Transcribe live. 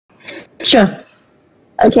Sure.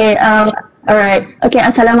 Okay, all right. Okay,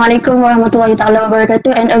 Assalamualaikum warahmatullahi ta'ala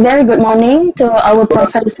wabarakatuh, and a very good morning to our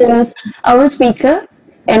professors, our speaker,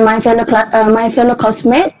 and my fellow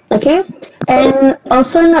classmates. Okay, and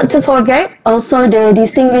also not to forget, also the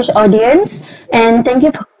distinguished audience, and thank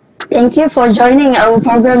you for joining our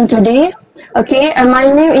program today. Okay, and my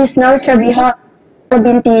name is Nur Shabiha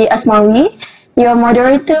binti Asmawi, your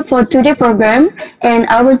moderator for today's program, and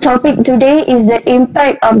our topic today is the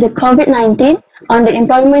impact of the COVID-19 on the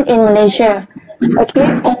employment in Malaysia. Okay,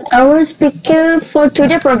 and our speaker for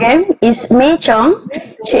today's program is May Chong.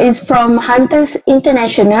 She is from Hunters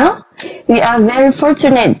International. We are very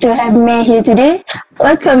fortunate to have May here today.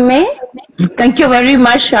 Welcome, May. Thank you very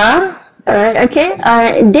much, Alright, okay.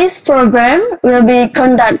 This program will be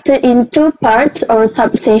conducted in two parts or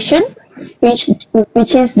subsession, which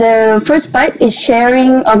which is the first part is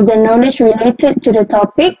sharing of the knowledge related to the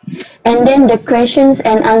topic, and then the questions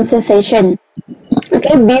and answer session.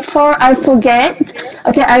 Okay, before I forget,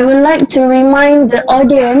 okay, I would like to remind the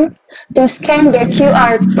audience to scan the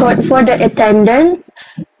QR code for the attendance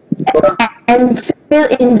and fill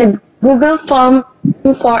in the Google form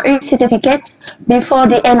for e-certificates before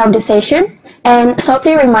the end of the session. And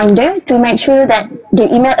softly reminder to make sure that the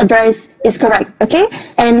email address is correct, okay?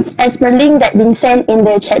 And as per link that been sent in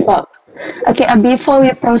the chat box. Okay, before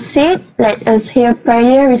we proceed, let us hear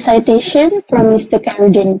prayer recitation from Mr.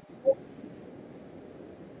 Karudin.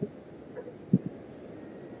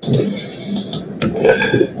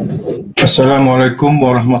 Assalamualaikum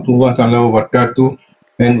warahmatullahi wabarakatuh,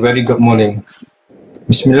 and very good morning.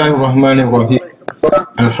 Bismillahirrahmanirrahim.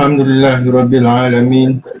 Alhamdulillahirabbil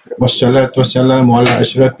alamin. Wassalatu wassalamu ala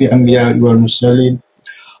asyrafil anbiya'i wal mursalin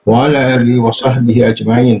wa ala alihi wa sahbihi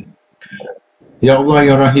ajma'in. Ya Allah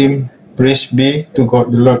ya Rahim, praise be to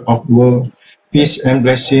God the Lord of the world. Peace and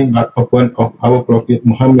blessing be upon of our Prophet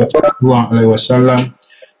Muhammad sallallahu alaihi wasallam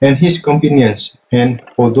and his companions, and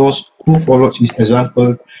for those who followed his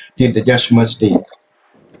example till the judgment day.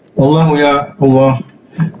 Allah ya Allah,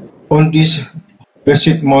 on this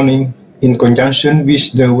blessed morning, in conjunction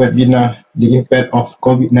with the webinar, The Impact of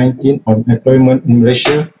COVID-19 on Employment in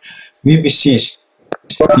Malaysia, we beseech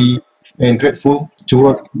thee and grateful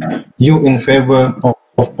toward you in favor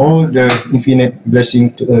of all the infinite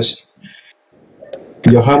blessing to us,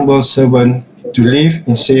 your humble servant, to live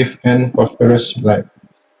in safe and prosperous life.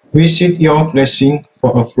 We seek your blessing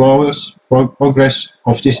for a flawless progress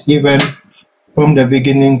of this event from the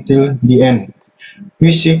beginning till the end.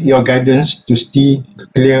 We seek your guidance to stay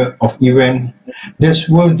clear of events that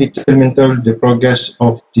will determine the progress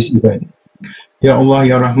of this event. Ya Allah,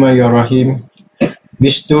 Ya Rahman, Ya Rahim,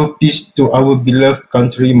 bestow peace to our beloved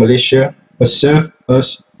country Malaysia, preserve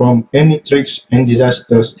us from any threats and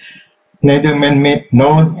disasters, neither man-made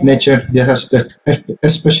nor natural disasters,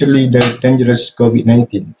 especially the dangerous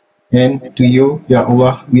COVID-19. And to you, Ya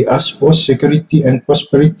Allah, we ask for security and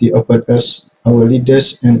prosperity upon us, our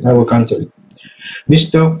leaders, and our country.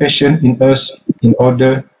 Bestow patience in us in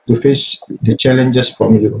order to face the challenges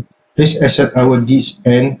from you. Please accept our deeds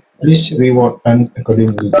and please reward us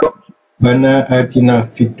accordingly. Bana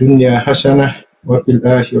atina fid dunya hasanah wa fil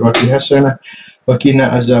akhirati hasanah wa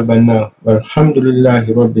qina azabannar. Walhamdulillahi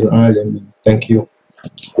rabbil alamin. Thank you.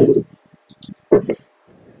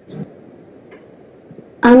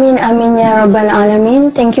 Amin, amin, ya Rabbal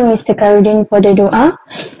Alamin. Thank you, Mr. Karudin, for the dua.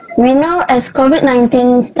 We know as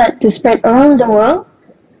COVID-19 start to spread around the world,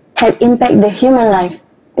 have impact the human life.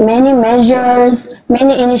 Many measures,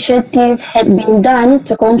 many initiatives had been done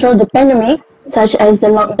to control the pandemic, such as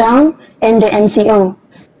the lockdown and the MCO.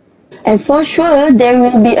 And for sure, there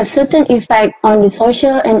will be a certain effect on the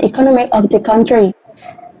social and economic of the country.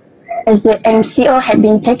 As the MCO had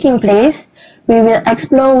been taking place, we will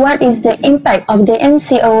explore what is the impact of the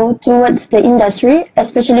MCO towards the industry,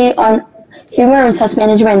 especially on human resource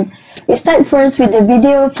management. We start first with the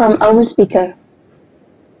video from our speaker.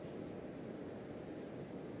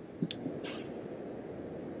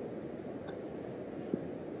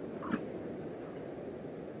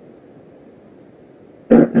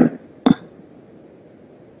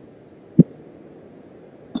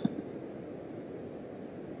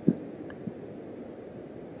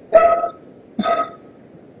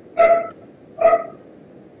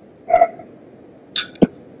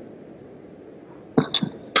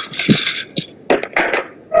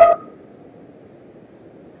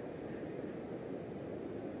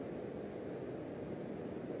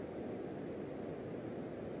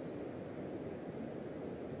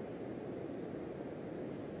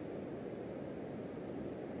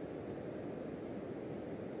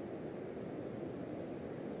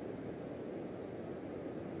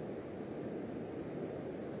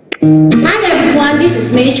 Hi everyone, this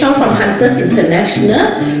is Mei Chong from Hunters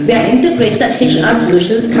International. We are integrated HR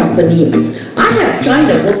solutions company. I have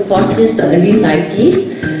joined the workforce since the early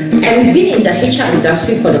 90s and been in the HR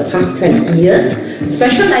industry for the past 20 years,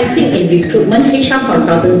 specializing in recruitment, HR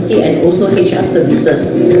consultancy and also HR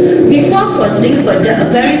services. Before proceeding further, a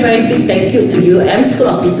very big thank you to UUM School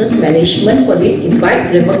of Business Management for this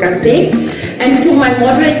invite. Terima kasih. And to my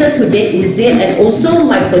moderator today, Izzy, and also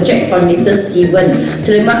my project coordinator, Steven.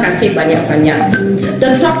 Terima kasih banyak-banyak.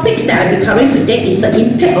 The topics that I'll be covering today is the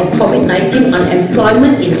impact of COVID-19 on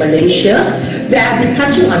employment in Malaysia, where I'll be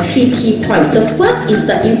touching on 3 key points. The first is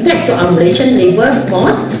the impact to our Malaysian labour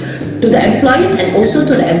force, to the employees and also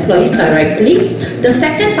to the employees directly. The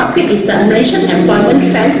second topic is the Malaysian employment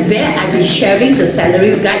trends, where I'll be sharing the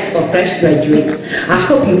salary guide for fresh graduates. I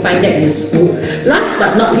hope you find that useful. Last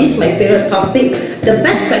but not least, my favorite topic, the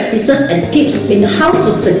best practices and tips in how to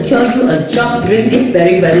secure you a job during this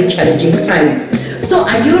very challenging time. So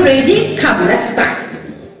are you ready? Come, let's start.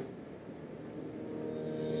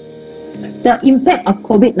 The impact of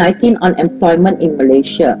COVID-19 on employment in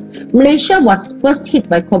Malaysia. Malaysia was first hit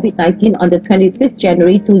by COVID-19 on the 25th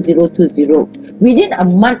January 2020. Within a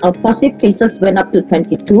month, our positive cases went up to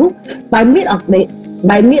 22. By mid of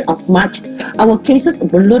March, our cases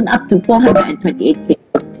ballooned up to 428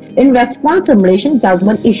 cases. In response, the Malaysian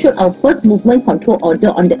government issued our first movement control order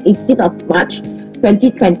on the 18th of March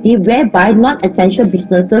 2020, whereby non-essential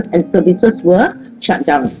businesses and services were shut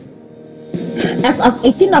down. As of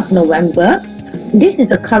 18th of November, this is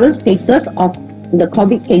the current status of the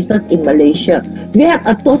COVID cases in Malaysia. We have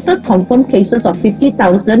a total confirmed cases of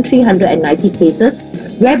 50,390 cases,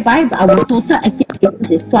 whereby our total active cases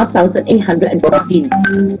is 12,814.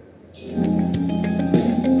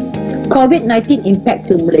 COVID-19 impact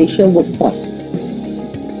to Malaysia workforce.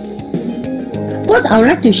 First, I would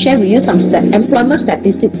like to share with you some employment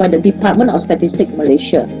statistics by the Department of Statistics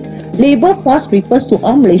Malaysia. Labour force refers to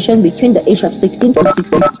all Malaysians between the age of 16 to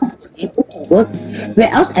 64 able to work,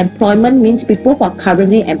 whereas employment means people who are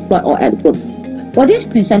currently employed or at work. For this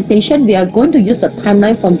presentation, we are going to use the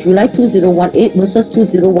timeline from July 2018 versus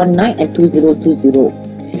 2019 and 2020.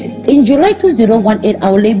 In July 2018,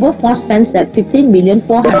 our labour force stands at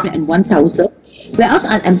 15,401,000, whereas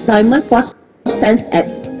unemployment force stands at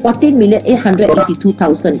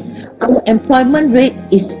 14,882,000. Our employment rate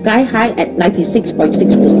is sky high at 96.6%.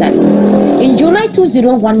 In July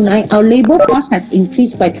 2019, our labour force has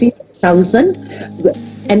increased by 3,000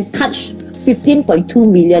 and touched 15.2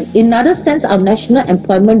 million. In another sense, our national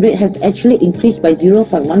employment rate has actually increased by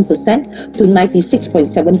 0.1% to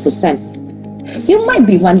 96.7%. You might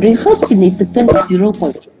be wondering how significant is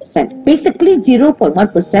 0.1%. Basically,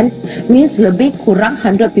 0.1% means lebih kurang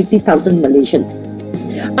 150,000 Malaysians.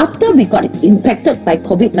 After we got impacted by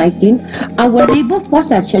COVID-19, our labour force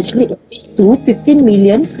has actually increased to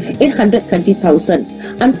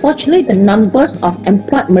 15,820,000. Unfortunately, the numbers of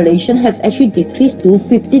employed Malaysians has actually decreased to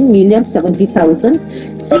 15,070,000,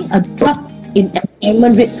 seeing a drop in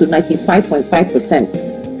employment rate to 95.5%.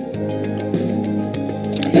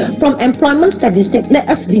 From employment statistics, let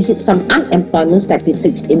us visit some unemployment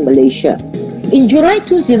statistics in Malaysia. In July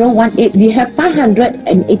 2018, we have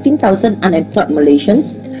 518,000 unemployed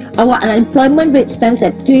Malaysians. Our unemployment rate stands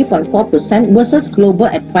at 3.4% versus global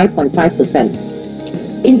at 5.5%.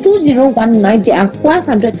 In 2019, there are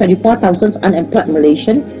 524,000 unemployed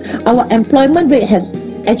Malaysians. Our employment rate has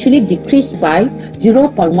actually decreased by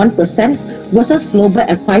 0.1% versus global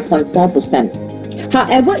at 5.4%.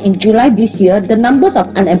 However, in July this year, the numbers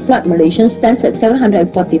of unemployed Malaysians stands at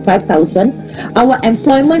 745,000. Our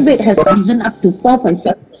employment rate has risen up to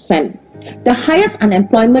 4.7%. The highest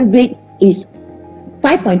unemployment rate is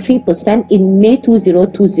 5.3% in May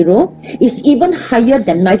 2020. Is even higher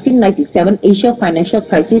than 1997 Asia financial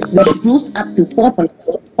crisis, which rose up to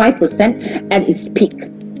 4.5% at its peak.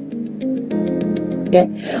 Okay.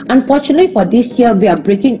 Unfortunately, for this year, we are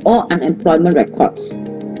breaking all unemployment records.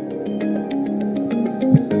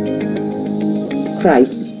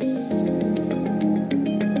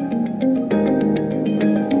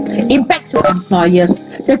 Impact to employers.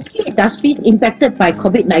 The key industries impacted by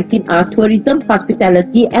COVID-19 are tourism,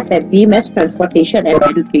 hospitality, F&B, mass transportation, and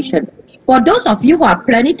education. For those of you who are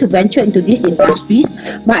planning to venture into these industries,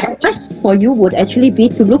 my advice for you would actually be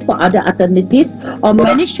to look for other alternatives or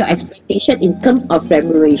manage your expectation in terms of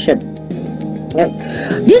remuneration. Right.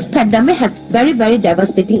 This pandemic has very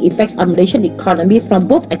devastating effects on Malaysian economy from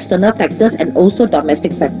both external factors and also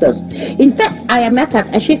domestic factors. In fact, IMF have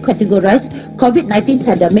actually categorized COVID-19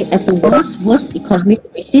 pandemic as the worst economic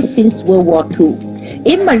crisis since World War II.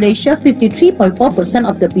 In Malaysia, 53.4%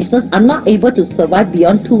 of the business are not able to survive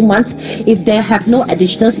beyond 2 months if they have no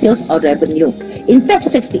additional sales or revenue. In fact,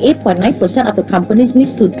 68.9% of the companies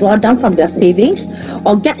needs to draw down from their savings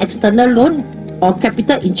or get external loan or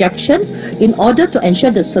capital injection in order to ensure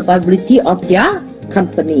the survivability of their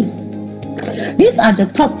company. These are the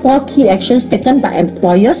top 4 key actions taken by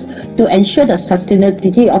employers to ensure the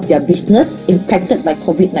sustainability of their business impacted by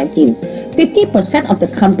COVID-19. 50% of the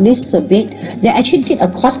companies surveyed, they actually did a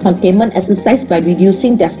cost containment exercise by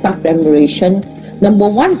reducing their staff remuneration. Number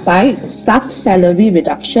 1, by staff salary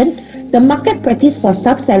reduction. The market practice for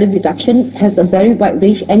staff salary reduction has a very wide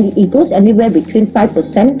range, and it goes anywhere between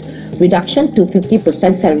 5% reduction to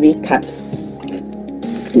 50% salary cut.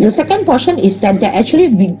 The second portion is that they actually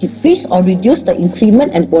decrease or reduce the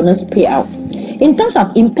increment and bonus payout. In terms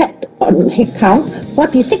of impact on headcount,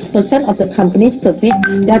 46% of the companies surveyed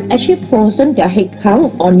they have actually frozen their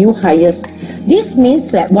headcount or new hires. This means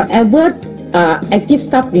that whatever active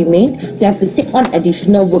staff remain, they have to take on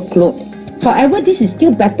additional workload. However, this is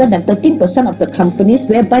still better than 13% of the companies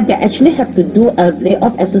whereby they actually have to do a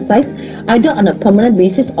layoff exercise either on a permanent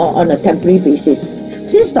basis or on a temporary basis.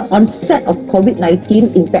 Since the onset of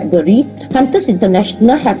COVID-19 in February, Hunters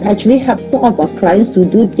International have actually helped 4 of our clients to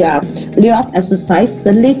do their layoff exercise.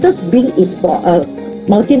 The latest being is for a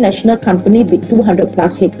multinational company with 200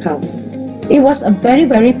 plus headcount. It was a very,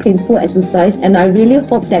 very painful exercise, and I really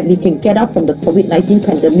hope that we can get out from the COVID-19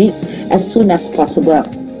 pandemic as soon as possible.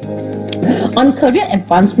 On career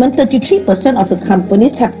advancement, 33% of the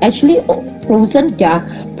companies have actually frozen their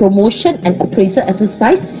promotion and appraisal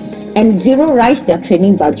exercise and zeroized their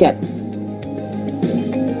training budget.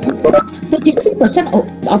 33%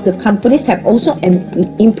 of the companies have also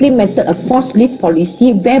implemented a forced leave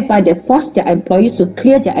policy whereby they force their employees to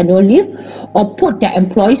clear their annual leave or put their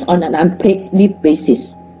employees on an unpaid leave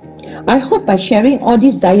basis. I hope by sharing all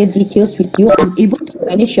these dire details with you, I'm able to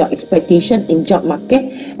manage your expectation in job market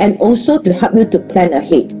and also to help you to plan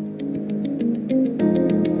ahead.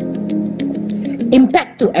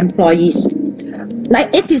 Impact to employees.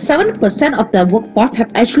 Like 87% of the workforce have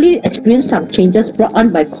actually experienced some changes brought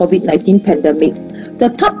on by COVID-19 pandemic.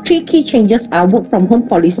 The top 3 key changes are work from home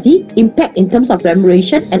policy, impact in terms of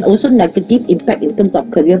remuneration, and also negative impact in terms of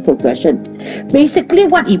career progression. Basically,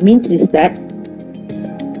 what it means is that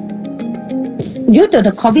due to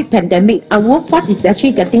the COVID pandemic, our workforce is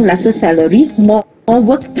actually getting lesser salary, more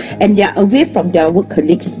work, and they are away from their work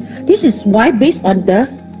colleagues. This is why, based on the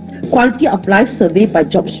Quality of Life survey by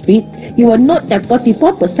JobStreet, you will note that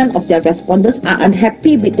 44% of their respondents are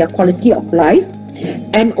unhappy with their quality of life,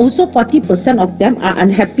 and also 40% of them are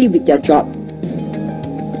unhappy with their job.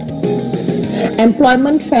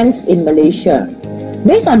 Employment trends in Malaysia.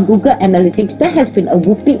 Based on Google Analytics, there has been a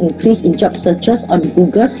whooping increase in job searches on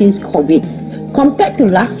Google since COVID. Compared to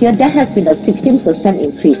last year, there has been a 16%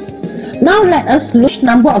 increase. Now let us look at the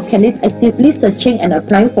number of candidates actively searching and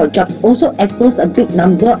applying for jobs also echoes a big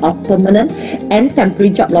number of permanent and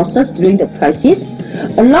temporary job losses during the crisis,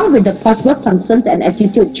 along with the possible concerns and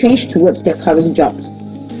attitude change towards their current jobs.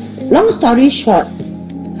 Long story short,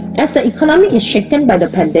 as the economy is shaken by the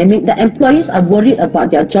pandemic, the employees are worried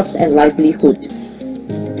about their jobs and livelihood.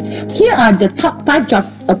 Here are the top 5 job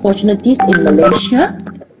opportunities in Malaysia.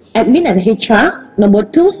 Admin and HR. Number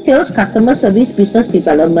 2, Sales, Customer Service, Business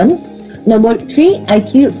Development. Number 3,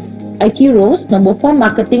 IT roles. Number 4,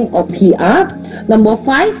 Marketing or PR. Number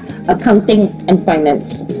 5, Accounting and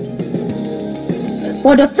Finance.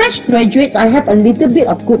 For the fresh graduates, I have a little bit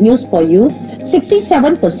of good news for you.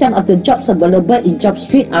 67% of the jobs available in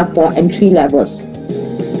JobStreet are for entry levels.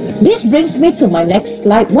 This brings me to my next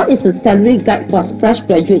slide. What is the salary guide for fresh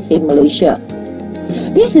graduates in Malaysia?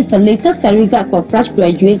 This is the latest salary guide for fresh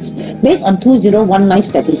graduates based on 2019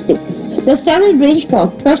 statistics. The salary range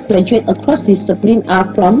for fresh graduates across discipline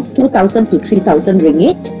are from 2,000 to 3,000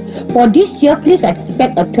 ringgit. For this year, please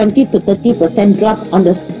expect a 20 to 30% drop on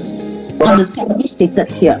the salary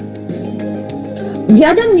stated here. The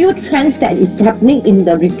other new trends that is happening in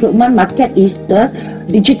the recruitment market is the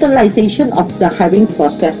digitalization of the hiring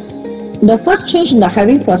process. The first change in the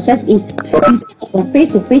hiring process is a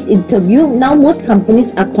face-to-face interview. Now most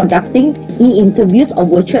companies are conducting e-interviews or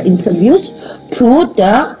virtual interviews through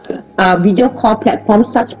the video call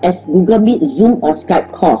platforms such as Google Meet, Zoom or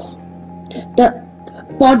Skype calls.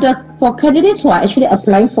 For candidates who are actually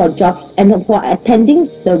applying for jobs and for attending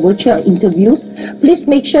the virtual interviews, please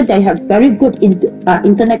make sure they have very good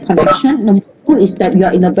internet connection. Number 2 is that you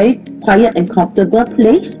are in a very quiet and comfortable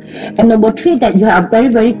place. And number 3, that you are very,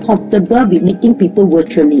 very comfortable with meeting people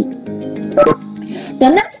virtually. The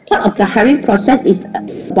next part of the hiring process is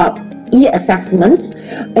about e-assessments.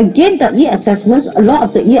 Again, the e-assessments, a lot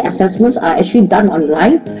of the e-assessments are actually done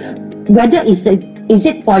online. Whether is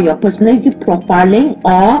it for your personality profiling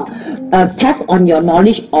or a test on your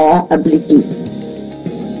knowledge or ability.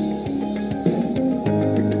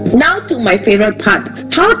 Now to my favorite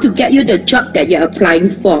part, how to get you the job that you're applying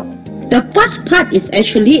for. The first part is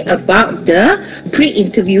actually about the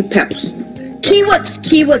pre-interview preps. Keywords,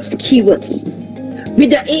 keywords, keywords. With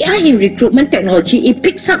the AI in recruitment technology, it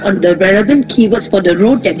picks up on the relevant keywords for the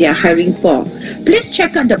role that they are hiring for. Please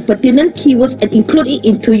check out the pertinent keywords and include it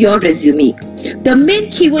into your resume. The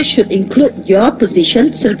main keywords should include your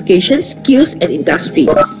position, certifications, skills, and industries.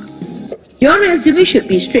 Your resume should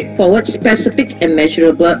be straightforward, specific, and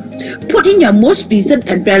measurable. Put in your most recent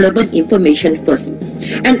and relevant information first.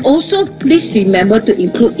 And also, please remember to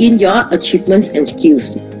include in your achievements and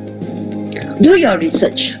skills. Do your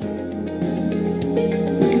research.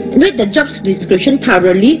 Read the job description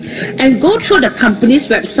thoroughly and go through the company's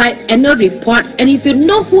website, annual report, and if you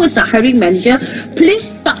know who is the hiring manager, please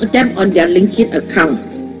stalk them on their LinkedIn account.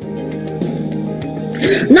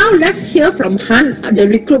 Now let's hear from Han, the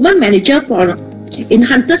recruitment manager in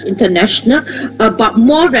Hunters International, about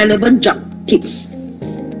more relevant job tips.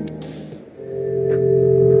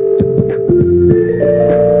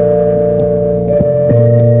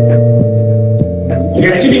 You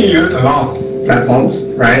can actually use a lot of platforms,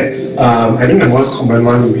 right? I think the most common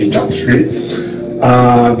one would be JobStreet.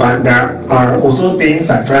 But there are also things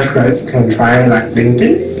like fresh grads can try, like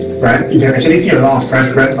LinkedIn. Right, you can actually see a lot of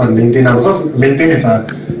fresh grads on LinkedIn now because LinkedIn is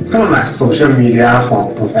it's kind of like social media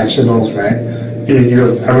for professionals, right? If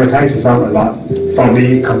you advertise yourself a lot,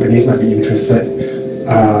 probably companies might be interested.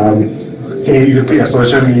 You can put your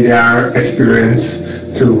social media experience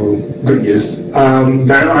to good use.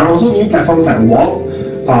 There are also new platforms like Walk,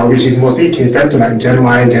 which is mostly catered to like Gen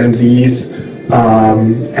Y, Gen Zs,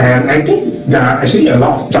 and I think there are actually a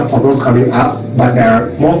lot of job portals coming up, but they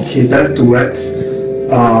are more catered towards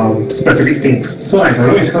specific things. So like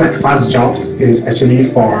it's kind of like Fast Jobs is actually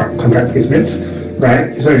for contract placements,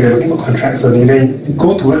 right? So if you're looking for contracts, so then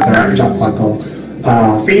go towards the right job portal.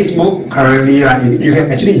 Facebook currently, like you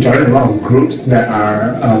can actually join a lot of groups that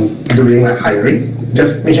are doing like hiring.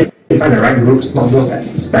 Just make sure you find the right groups, not those that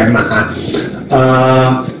spam.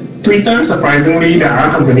 Twitter, surprisingly, there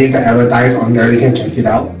are companies that advertise on there. You can check it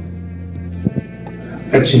out.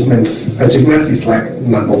 Achievements is like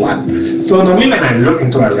number one. So normally when I look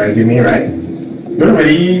into a resume, right, don't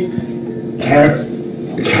really care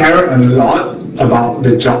a lot about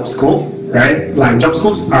the job scope, right? Like job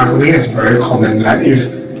scopes are something that's very common. Like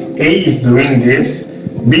if A is doing this,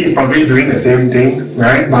 B is probably doing the same thing,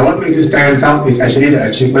 right? But what makes it stand out is actually the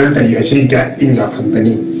achievements that you actually get in your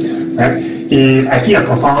company, right? If I see a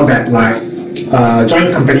profile that like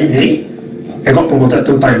joined company A and got promoted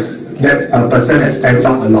 2 times, that's a person that stands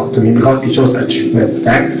out a lot to me because it shows achievement,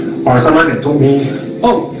 right? Or someone that told me,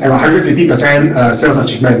 oh, I got 150% sales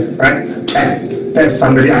achievement, right? And that's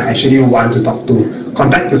somebody I actually want to talk to.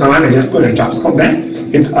 Compared to someone that just put a job scope there,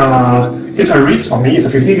 it's a risk for me. It's a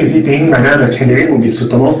 50-50 thing whether the candidate will be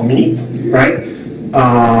suitable for me, right?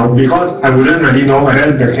 Because I wouldn't really know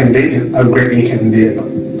whether the candidate is a grade A candidate or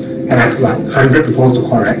not. And I have like 100 people to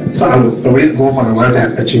call, right? So I would always go for the ones that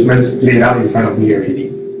have achievements laid out in front of me already.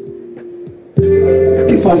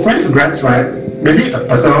 For fresh grads, right, maybe it's a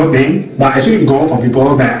personal thing, but actually go for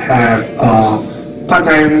people that have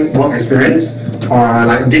part-time work experience or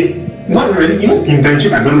like not really,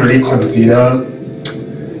 internship I don't really consider.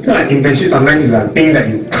 I feel like internship sometimes is a thing that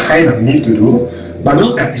you kind of need to do, but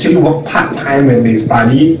those that actually work part-time when they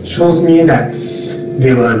study shows me that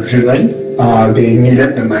they were driven, they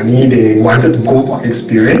needed the money, they wanted to go for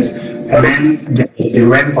experience, and then they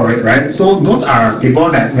went for it, right? So those are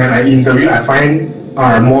people that when I interview, I find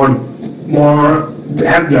are more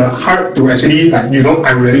have the heart to actually like,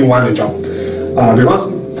 I really want a job. Because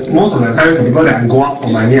most of the time the people that go out for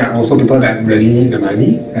money are also people that really need the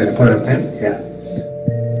money at the point of time. Yeah.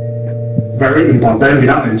 Very important,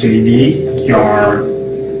 without a JD,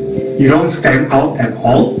 you don't stand out at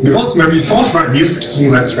all. Because when we source, right, we use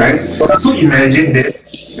keywords, right? So imagine this.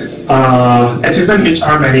 Assistant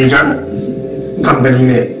HR manager, company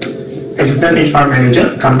name. Assistant HR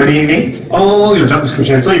manager, company name, all your job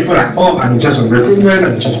description. So you put like, oh, I'm in charge of recruitment,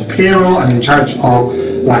 I'm in charge of payroll, I'm in charge of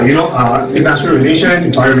like, industrial relations,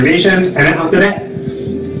 employee relations, and then after that,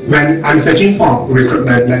 when I'm searching for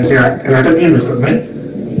recruitment, let's say, right, and I type in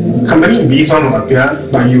recruitment, company B's one will appear,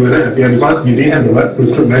 but you will not appear because you didn't have the word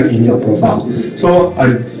recruitment in your profile. So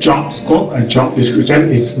a job scope, a job description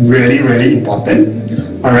is really, really important.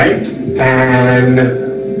 Alright, and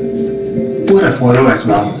put a photo as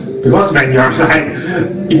well. Because when you're like,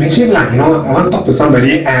 imagine like, I want to talk to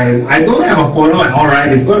somebody and I don't have a photo at all,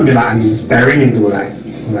 right? It's going to be like I'm staring into like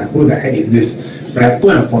who the heck is this? But I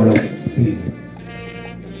put a photo.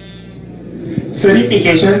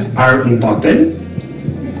 Certifications are important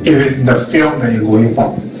if it's the field that you're going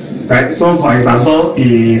for, right? So for example,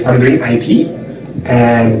 if I'm doing IT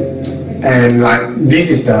and like this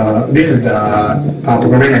is the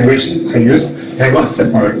programming language I use, and I got a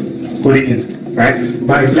cert for it, put it in, right?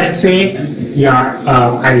 But if let's say you're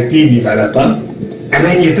an IT developer and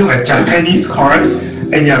then you do a Japanese course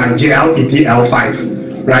and you're like JLPT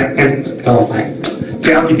L5, right? And L5,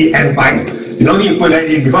 JLPT N5, you don't need to put that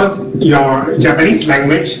in because your Japanese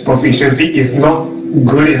language proficiency is not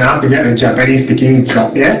good enough to get a Japanese speaking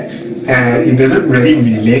job yet, and it doesn't really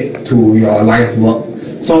relate to your life work.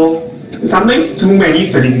 So sometimes too many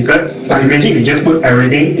certificates, like imagine you just put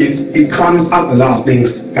everything, it comes up a lot of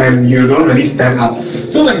things and you don't really stand out.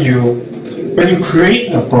 So when you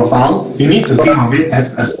create a profile, you need to think of it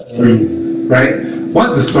as a story, right?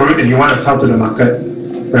 What's the story that you want to tell to the market,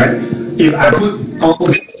 right? If I put all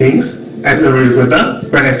these things as a recruiter,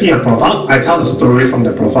 when I see a profile, I tell the story from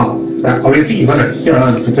the profile, right? Obviously you're gonna hear a lot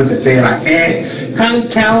of recruiters that say like,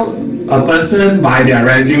 can't tell a person by their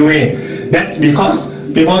resume. That's because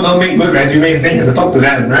people don't make good resumes, then you have to talk to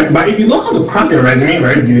them, right? But if you know how to craft your resume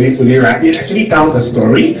very beautifully, right, it actually tells a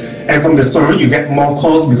story, and from the story you get more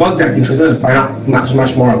calls because they're interested to find out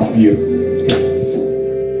much more about you. Yeah.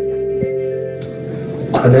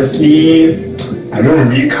 Honestly, I don't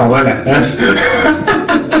read cover letters.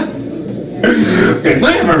 Okay, so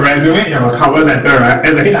you have a resume, you have a cover letter, right?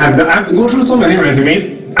 As a head, I have to go through so many resumes.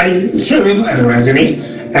 I straight away look at the resume,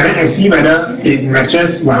 and then I see whether it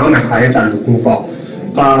matches what my clients are looking for.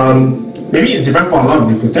 Maybe it's different for a lot of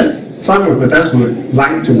recruiters. Some recruiters would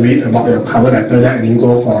like to read about your cover letter and then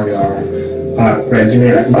go for your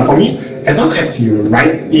resume, right? But for me, as long as you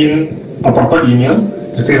write in a proper email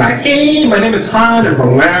to say like, hey, my name is Han, I'm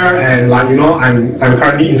from where, and like, I'm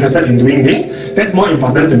currently interested in doing this, that's more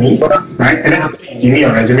important to me, right? And then after you give me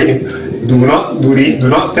a resume, do not do this, do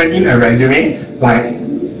not send in a resume like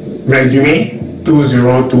resume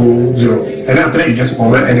 2020, and then after that you just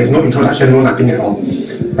forward and there's no introduction, no nothing at all,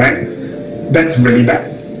 right? That's really bad.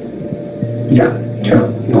 Yeah,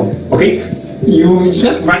 no. Okay, you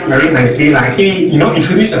just write very nicely like, hey,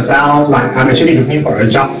 introduce yourself, like I'm actually looking for a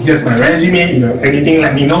job, here's my resume, anything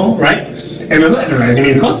let me know, right? And we'll look at the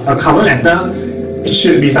resume because a cover letter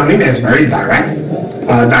should be something that's very direct.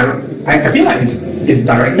 I feel like it's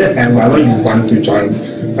directed at whoever you want to join,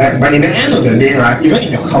 right? But in the end of the day, right, even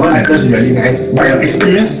if your cover letter is really nice, but your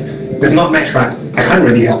experience does not match, right, I can't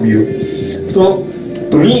really help you. So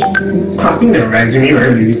to me, crafting the resume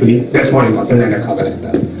very beautifully, that's more important than the cover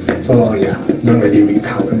letter. So yeah, don't really read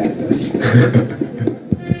cover letters.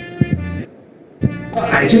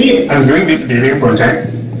 Actually, I'm doing this gaming project,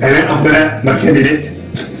 and then after that, my candidates,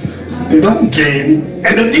 they don't game.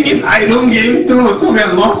 And the thing is, I don't game too, so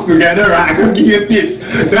we're lost together, right? I can't give you tips.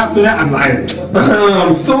 Then after that, I'm like,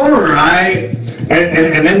 I'm so right.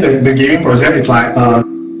 And then the gaming project is like all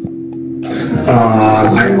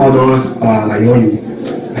those, I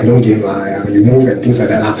don't game, you move and things like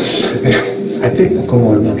that. I think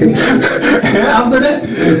Pokemon, okay? And then after that,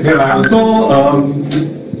 they're like, so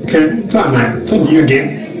I'm like, so do you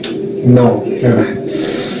game? No. They're like,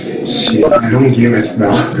 shit, I don't game as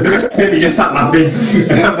well. Then we just start laughing.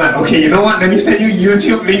 And I'm like, okay, you know what? Let me send you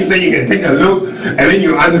YouTube links so you can take a look and then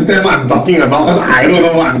you understand what I'm talking about. Because I don't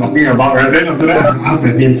know what I'm talking about. Right? Then after that, I have to ask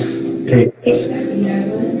my team, hey,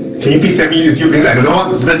 can you please send me YouTube links? I don't know what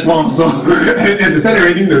to search for. So, and they send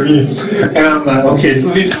everything to me. And I'm like, okay, so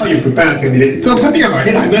this is how you prepare a candidate. So one thing about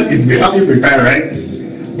headhunters is we help you prepare, right?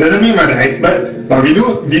 Doesn't mean we're the expert, but we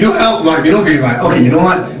do help. Like, we're like, okay, you know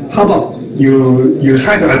what? How about you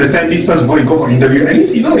try to understand this first before you go for interview? At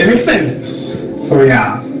least it makes sense. So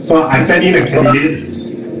yeah, so I sent in a candidate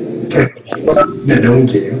that don't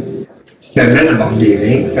game, that learned about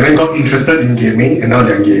gaming, and then got interested in gaming, and now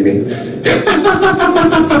they're gaming.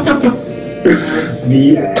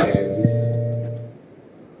 The end.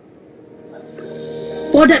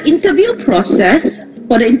 For the interview process,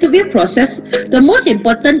 the most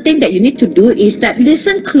important thing that you need to do is that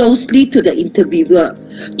listen closely to the interviewer.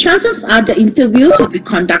 Chances are the interviews will be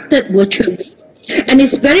conducted virtually, and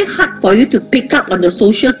it's very hard for you to pick up on the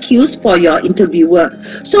social cues for your interviewer.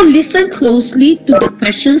 So listen closely to the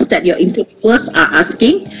questions that your interviewers are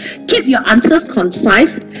asking. Keep your answers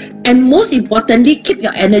concise, and most importantly, keep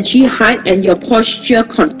your energy high and your posture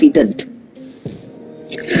confident.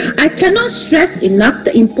 I cannot stress enough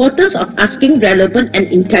the importance of asking relevant and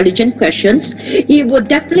intelligent questions. It will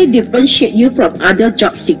definitely differentiate you from other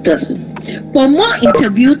job seekers. For more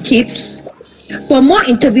interview tips, I'm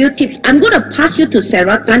going to pass you to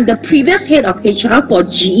Sarah Tan, the previous head of HR for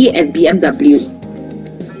GE and BMW.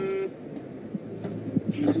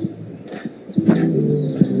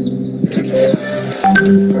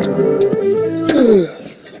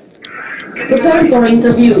 Preparing for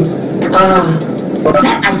interview.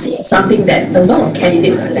 That I see something that a lot of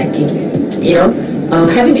candidates are lacking.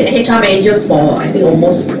 Having been a HR manager for I think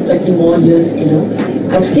almost 20 more years,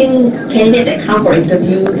 I've seen candidates that come for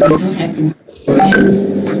interview, they don't have questions,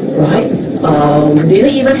 right? They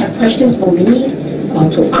don't even have questions for me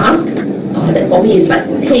to ask. That for me is like,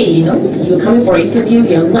 hey, you're coming for an interview,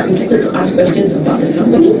 you're not interested to ask questions about the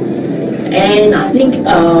company. And I think,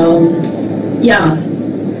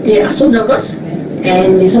 they are so nervous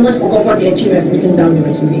and they sometimes forgot what they actually have written down in the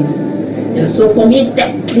resumes. Yeah, so for me,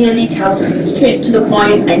 that clearly tells straight to the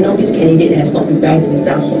point, I know this candidate has not prepared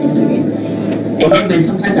himself for the interview. And then when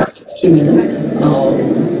sometimes I ask him,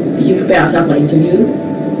 did you prepare yourself for the interview?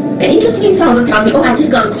 And interestingly, some of them tell me, I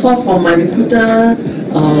just got a call from my recruiter,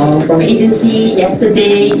 from an agency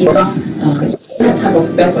yesterday, you don't have time to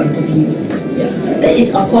prepare for the interview. Yeah. That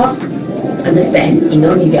is, of course, understand,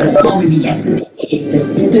 you get a call maybe yesterday, the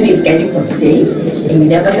interview is scheduled for today, and you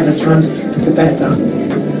never have a chance to prepare yourself.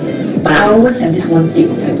 But I always have this one tip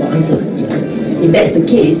I will answer. If that's the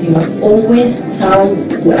case, you must always tell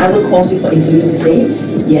whoever calls you for interview to say,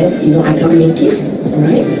 yes, I can't make it,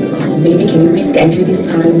 alright? Maybe can you reschedule this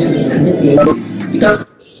time to another day? Because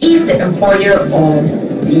if the employer or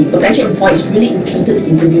the potential employer is really interested to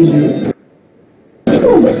interview you, they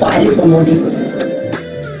will wait for at least one more day for you.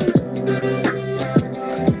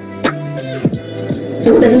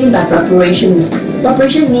 So what does it mean by preparations?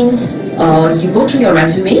 Preparation means you go through your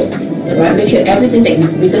resumes, right? Make sure everything that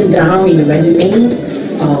you've written down in the resumes,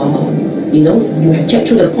 you have checked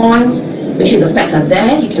through the points, make sure the facts are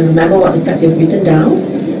there, you can remember what the facts you've written down.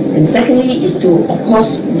 And secondly is to, of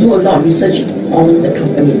course, do a lot of research on the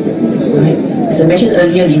company, right? As I mentioned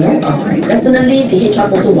earlier, definitely the HR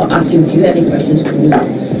person will ask you, do you have any questions for me?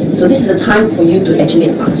 So this is the time for you to actually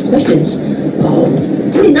ask questions.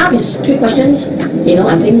 Good enough is 3 questions.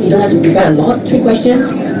 I think you don't have to prepare a lot. 3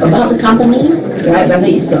 questions about the company, right? Whether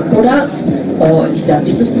it's their products or it's their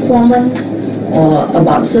business performance or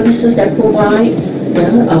about the services they provide.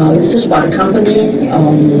 Research about the companies,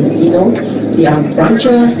 their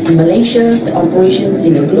branches in Malaysia, the operations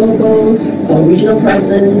in the global or regional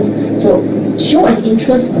presence. So show an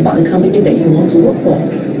interest about the company that you want to work for,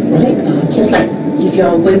 right? Just like if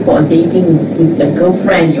you're going for a dating with your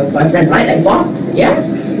girlfriend, your boyfriend, right? Like Bob,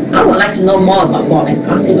 yes? I would like to know more about Bob and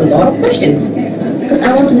ask him a lot of questions because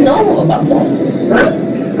I want to know about Bob, right?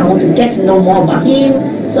 I want to get to know more about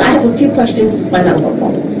him. So I have a few questions to find out about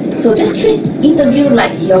Bob. So just treat interview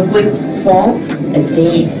like you're going for a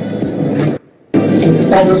date, right? And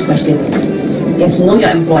prepare those questions. Get to know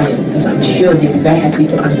your employer because I'm sure they're very happy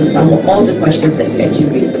to answer some of all the questions that you actually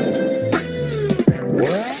raised.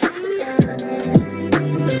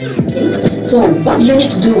 Okay. So what do you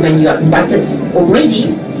need to do when you are invited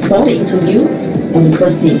already for the interview on the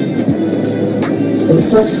first day? The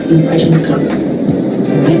first impression counts.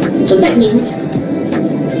 Right? So that means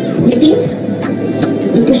greetings,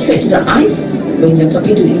 looking straight to the eyes when you're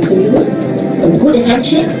talking to the interviewer, a good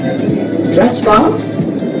handshake, dress well,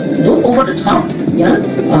 don't over the top,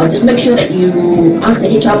 just make sure that you ask the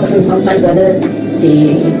HR person sometimes whether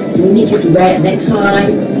they need you to wear a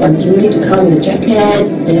necktie or do you need to come in a jacket,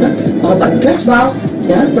 but dress well,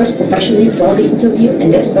 dress professionally for the interview,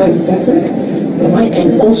 and that's very important, alright,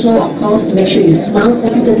 and also of course to make sure you smile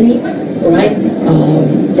confidently, alright,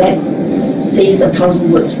 that says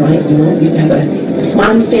 1,000 words, right? You have a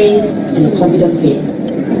smiling face and a confident face.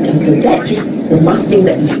 Okay, so that is the must thing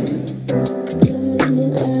that you should do.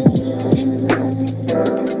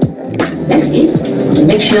 Next is to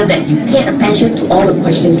make sure that you pay attention to all the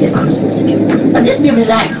questions they ask you. But just be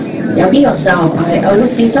relaxed. Be yourself. I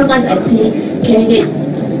always think sometimes I see candidate,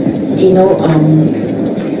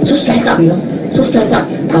 so stressed up, so stressed up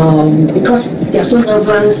because they're so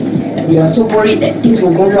nervous. You are so worried that things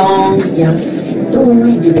will go wrong. Don't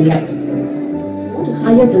worry, be relaxed. You want to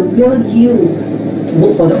hire the real you to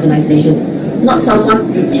work for the organization, not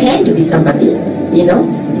someone pretend to be somebody,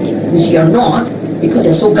 which you're not, because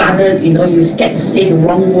you're so guarded, you're scared to say the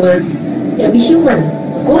wrong words. Be human.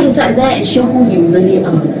 Go inside there and show who you really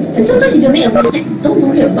are. And sometimes if you make a mistake, don't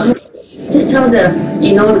worry about it. Just tell the,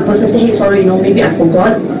 the person, say, hey, sorry, maybe I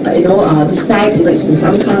forgot, this facts, it's been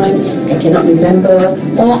some time, I cannot remember,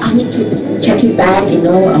 or I need to check it back,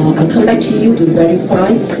 I'll come back to you to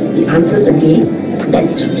verify the answers again.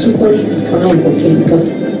 That's superly fine, okay,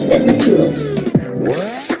 because that's natural.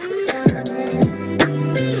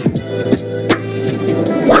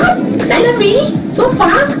 What? Salary? So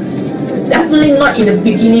fast? Definitely not in the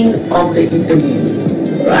beginning of the interview,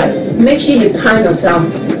 right? Make sure you time yourself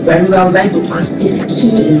very well when to ask these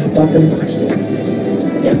key important questions.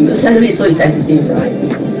 Yeah, because salary is so insensitive, right?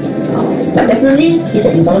 But definitely, it's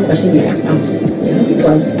an important question you have to ask.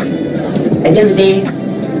 Because at the end of the day,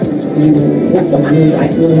 you work for money,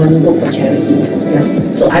 right? No one work for charity.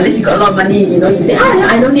 Yeah? So unless you got a lot of money, you say,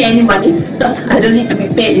 I don't need any money. I don't need to be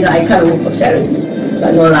paid. I can't work for charity.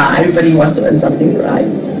 But no lah, everybody wants to earn something, right?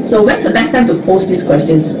 So when's the best time to post these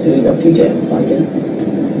questions to your future employer?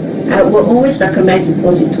 I would always recommend to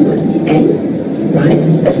post it towards the end, right?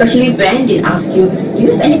 Especially when they ask you, do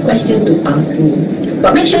you have any question to ask me?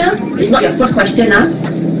 But make sure it's not your first question.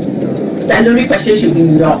 Salary question should be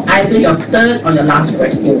either your third or your last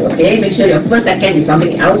question, okay? Make sure your first, second is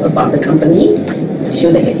something else about the company to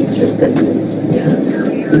show that you're interested in. Yeah?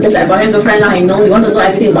 It's just like boyfriend, girlfriend, I know, you want to know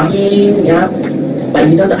everything about him, yeah? But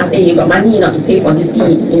you don't ask, hey, you got money not to pay for this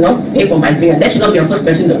tea, pay for my drink. That should not be your first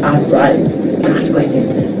question to ask, right? Last question,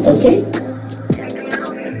 okay?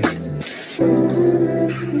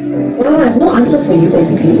 Well, I have no answer for you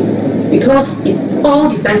basically, because it all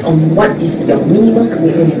depends on what is your minimum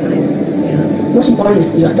commitment in life. Yeah? Most important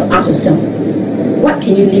is you have to ask yourself, what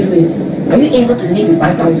can you live with? Are you able to live with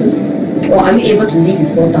 5,000? Or are you able to live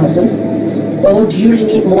with 4,000? Or do you really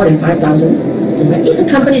need more than 5,000? Right? If the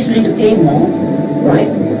company is willing to pay more, right?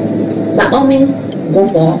 By all means, go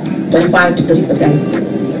for 25 to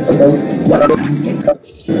 30% above whatever you get.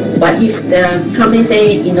 But if the company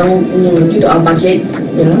say, due to our budget,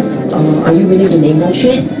 are you willing to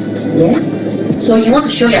negotiate? Yes. So you want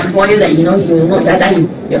to show your employer that you're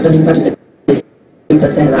 25 to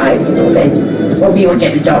 30%, right? Then probably you won't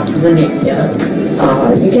get the job, isn't it? Yeah.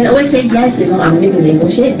 You can always say yes. I'm willing to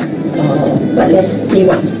negotiate. But let's see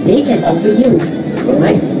what they can offer you. All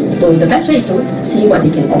right. So the best way is to see what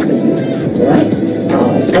they can offer you, alright?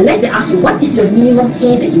 Unless they ask you, what is your minimum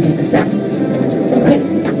pay that you can accept? Alright?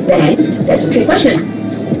 Then, that's a trick question.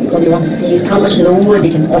 Because they want to see how much lower they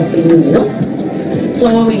can offer you,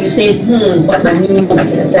 So you say, what's my minimum I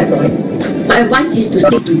can accept, right? My advice is to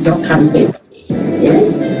stick to your current pay.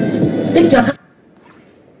 Yes? Stick to your current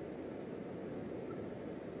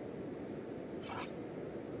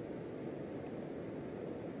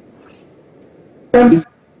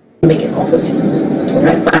make an offer to you,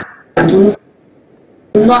 alright? But do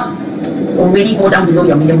not already go down below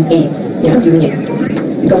your minimum pay, during your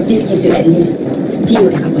interview, because this gives you at least still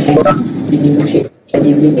an upper hand to negotiate and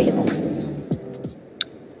they really make an offer.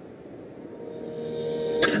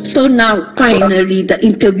 So now, finally, the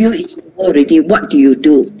interview is over already. What do you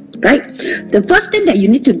do? Right? The first thing that you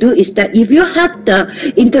need to do is that if you have the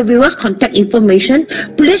interviewer's contact information,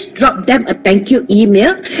 please drop them a thank you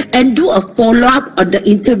email and do a follow-up on the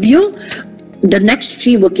interview the next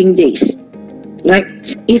 3 working days. Right?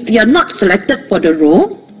 If you're not selected for the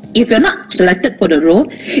role, it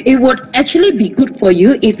would actually be good for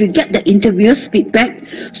you if you get the interviewer's feedback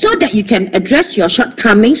so that you can address your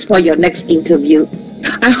shortcomings for your next interview.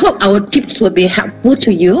 I hope our tips will be helpful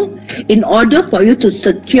to you in order for you to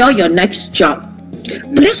secure your next job.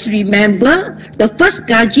 Please remember, the first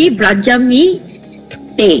gaji belanja mi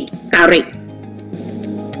tarik.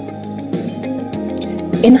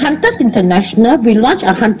 In Hunters International, we launched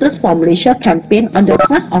a Hunters for Malaysia campaign on the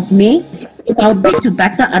 1st of May in our bid to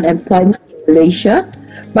better unemployment in Malaysia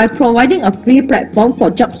by providing a free platform for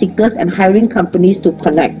job seekers and hiring companies to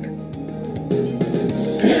connect.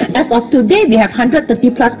 As of today, we have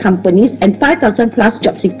 130 plus companies and 5,000 plus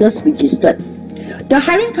job seekers registered. The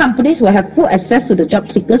hiring companies will have full access to the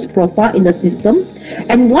job seekers profile in the system,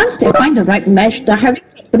 and once they find the right match, the hiring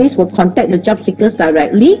companies will contact the job seekers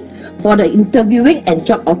directly for the interviewing and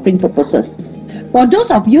job offering purposes. For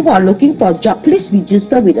those of you who are looking for a job, please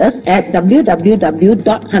register with us at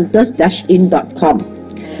www.hunters-in.com.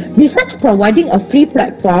 Besides providing a free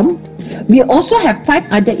platform, we also have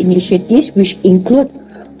 5 other initiatives which include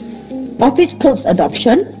office clothes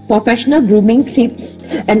adoption, professional grooming tips,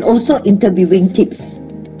 and also interviewing tips.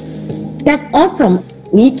 That's all from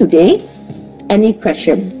me today. Any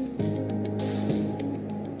question?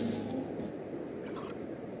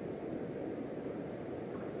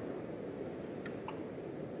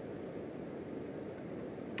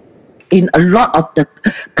 in a lot of the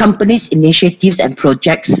company's initiatives and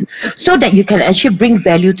projects so that you can actually bring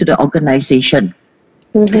value to the organization.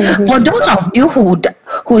 For those of you who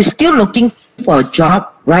is still looking for a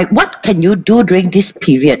job, right, what can you do during this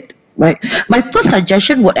period? Right. My first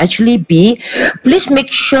suggestion would actually be, please make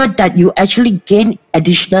sure that you actually gain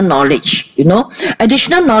additional knowledge,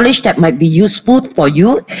 additional knowledge that might be useful for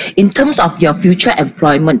you in terms of your future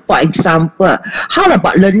employment. For example, how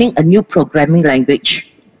about learning a new programming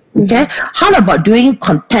language? Okay. How about doing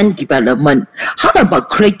content development? How about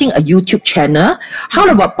creating a YouTube channel? How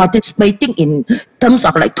about participating in terms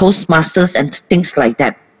of like Toastmasters and things like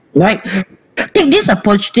that? Right. Take this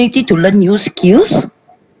opportunity to learn new skills.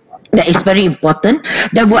 That is very important.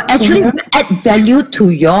 That will actually add value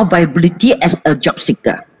to your viability as a job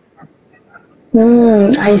seeker.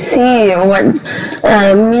 I see. What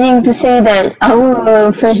meaning to say that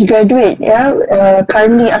our fresh graduate,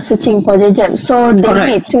 currently are searching for the job, so they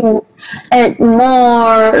need to add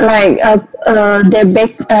more like their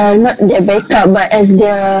not their backup, but as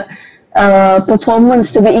their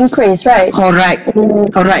performance to be increased, right? Correct.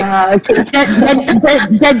 Okay.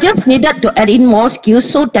 They just needed to add in more skills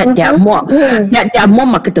so that they are more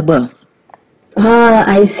marketable.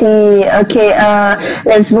 I see. Okay,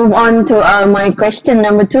 let's move on to my question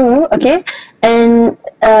number 2. Okay, and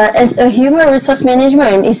as a human resource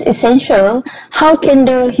management is essential, how can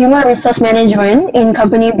the human resource management in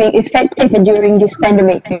company be effective during this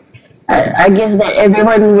pandemic? I guess that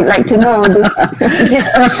everyone would like to know this.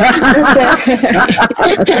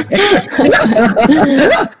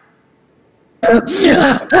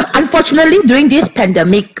 Unfortunately, during this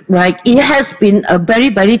pandemic, right, it has been a very,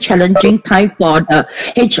 very challenging time for the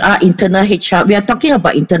internal HR. We are talking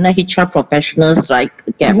about internal HR professionals, right?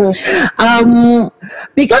 Okay.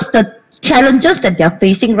 Because the challenges that they are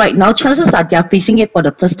facing right now, chances are they are facing it for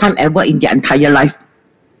the first time ever in their entire life.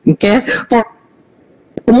 Okay. For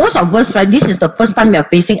most of us, right, this is the first time we are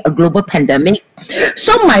facing a global pandemic.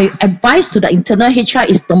 So my advice to the internal HR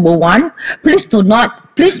is, number 1,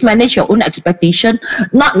 please manage your own expectation,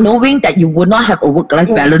 not knowing that you will not have a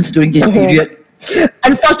work-life balance during this period.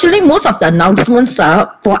 Unfortunately, most of the announcements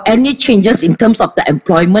are for any changes in terms of the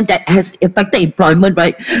employment that has affected employment,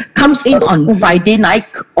 right, comes in on Friday night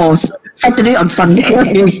or Saturday on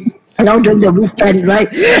Sunday. During the weekend,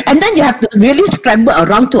 right? And then you have to really scramble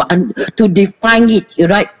around to define it,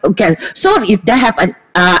 right? Okay. So if they have an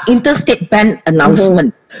interstate ban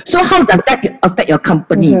announcement, so how does that affect your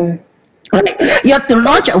company? Right? You have to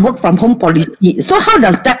launch a work from home policy. So how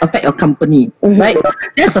does that affect your company? Right?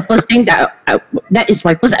 That's the first thing that is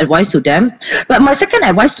my first advice to them. But my second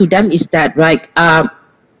advice to them is that, right,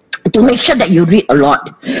 to make sure that you read a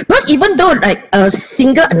lot, because even though like a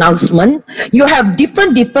single announcement, you have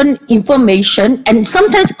different information and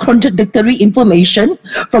sometimes contradictory information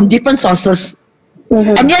from different sources,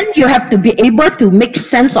 and then you have to be able to make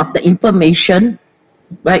sense of the information,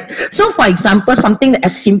 right? So for example, something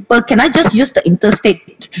as simple, can I just use the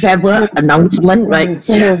interstate travel announcement, right?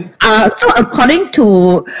 So according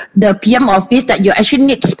to the PM office, that you actually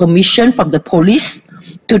need permission from the police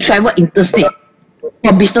to travel interstate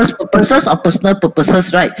for business purposes or personal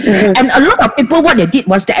purposes, right? And a lot of people, what they did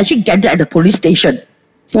was they actually gathered at the police station.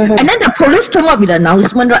 And then the police came up with an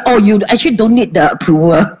announcement, right? Oh, you actually don't need the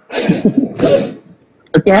approval.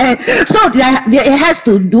 Okay, so it has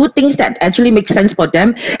to do things that actually make sense for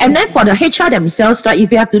them. And then for the HR themselves, right,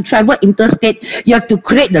 if you have to travel interstate, you have to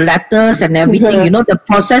create the letters and everything, the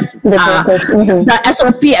process, the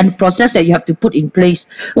SOP and process that you have to put in place.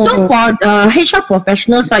 So for the HR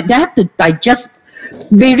professionals, right, they have to digest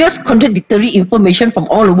various contradictory information from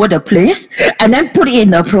all over the place and then put it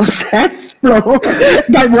in a process flow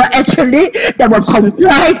that will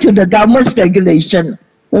comply to the government's regulation.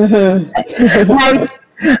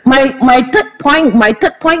 My third point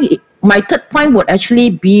would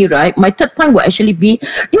actually be, right,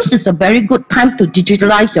 this is a very good time to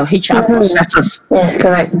digitalize your HR processes. Yes,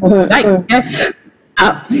 correct. Right?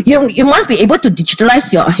 You must be able to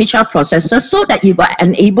digitalize your HR processes so that it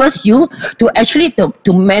enables you to actually to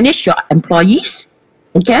manage your employees,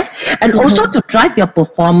 okay, and also to drive your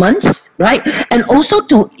performance, right, and also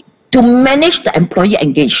to manage the employee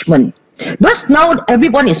engagement. Because now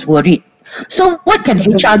everyone is worried. So what can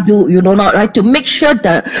HR do, right, to make sure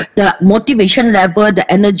the motivation level, the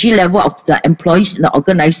energy level of the employees in the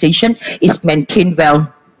organization is maintained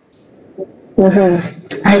well?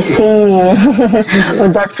 I see.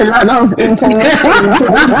 Well, that's a lot of information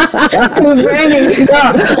to bring.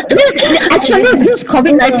 This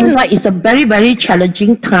COVID-19 right is a very, very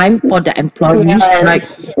challenging time for the employees, right?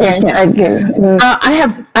 Yes, I agree.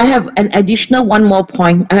 I have an additional one more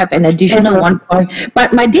point. I have an additional one point.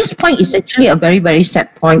 But this point is actually a very, very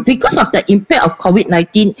sad point because of the impact of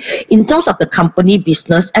COVID-19 in terms of the company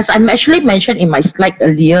business. As I actually mentioned in my slide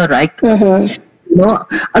earlier, right? You know,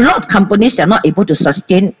 a lot of companies are not able to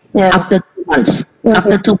sustain after 2 months.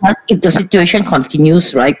 After 2 months, if the situation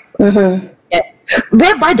continues, right?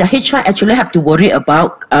 Whereby the HR actually have to worry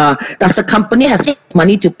about does the company has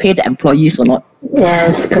money to pay the employees or not?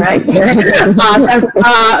 Yes, correct.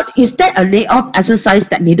 Is there a layoff exercise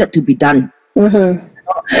that needed to be done?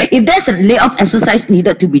 If there's a layoff exercise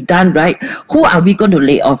needed to be done, right? Who are we going to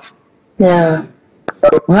lay off? Yeah.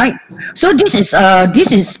 Right. So this is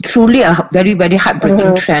truly a very, very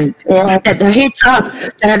heartbreaking trend that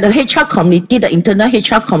the HR community, the internal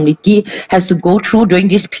HR community has to go through during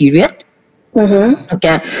this period.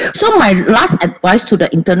 Okay. So my last advice to the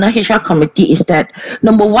internal HR committee is that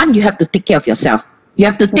number one, you have to take care of yourself. You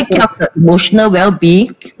have to take care of your emotional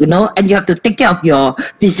well-being, you know, and you have to take care of your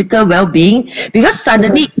physical well-being because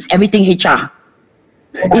suddenly it's everything HR.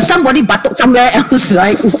 If somebody batuk somewhere else,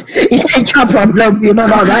 right, it's HR problem, you know,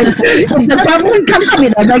 right? If the government comes up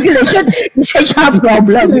with a regulation, it's HR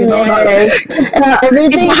problem, you know, right?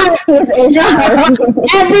 Everything is HR.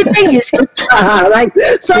 Everything is HR, right?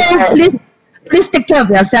 So please take care of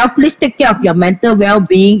yourself. Please take care of your mental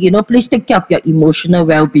well-being. You know, please take care of your emotional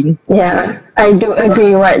well-being. Yeah, I do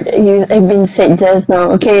agree what you have been said just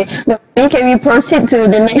now. Okay, can we proceed to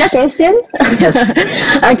the next question? Yes.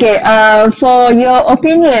 Okay. For your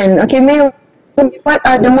opinion, okay, what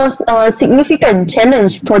are the most significant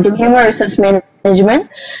challenge for the human resource management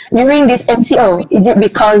during this MCO? Is it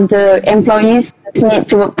because the employees need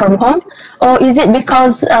to work from home, or is it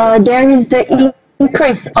because there is the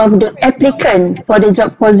increase of the applicant for the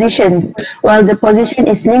job positions while the position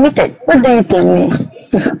is limited? What do you think, May?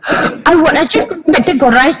 I would actually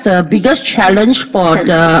categorize the biggest challenge for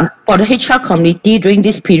the HR community during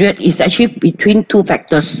this period is actually between two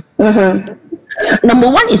factors.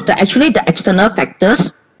 Number one is the external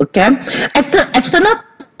factors. Okay, external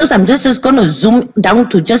factors, I'm just going to zoom down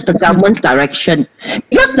to just the government's direction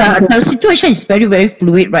because the situation is very, very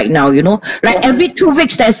fluid right now. You know, like every 2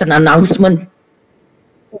 weeks there's an announcement.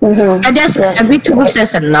 And every 2 weeks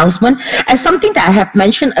there's an announcement. And something that I have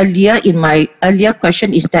mentioned earlier in my earlier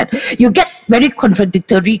question is that you get very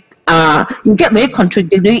contradictory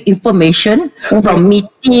information from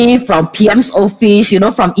meeting, from PM's office, you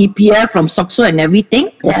know, from EPF, from SOCSO and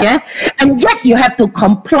everything. Okay, and yet you have to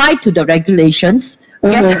comply to the regulations.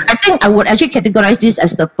 Okay, I think I would actually categorize this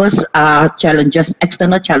as the first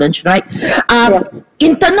external challenge, right?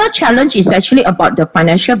 Internal challenge is actually about the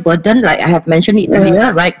financial burden, like I have mentioned it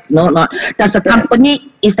earlier, right? Is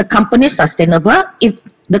the company sustainable? If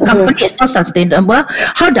the company is not sustainable,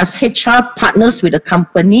 how does HR partners with the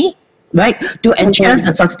company, right, to ensure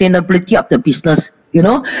the sustainability of the business? You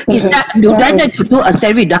know, do they need to do a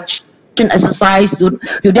salary reduction exercise? Do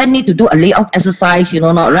they need to do a layoff exercise? You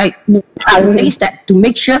know, not right. Things that to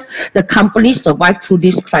make sure the company survive through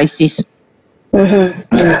this crisis.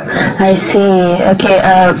 I see. Okay.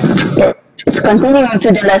 Let's continue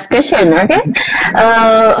to the last question. Okay.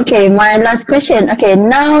 Okay. My last question. Okay.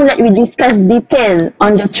 Now let me discuss detail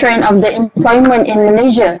on the trend of the employment in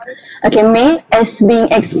Malaysia. Okay, May, as being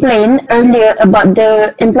explained earlier about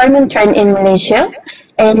the employment trend in Malaysia,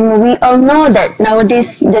 and we all know that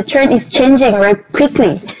nowadays the trend is changing very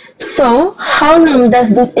quickly. So, how long does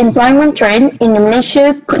this employment trend in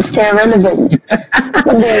Malaysia could stay relevant?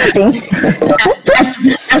 What do you think?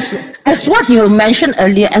 As what you mentioned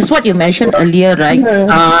earlier, right?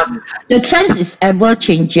 The trend is ever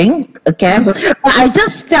changing. Okay, but I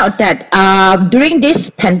just felt that during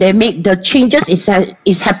this pandemic, the changes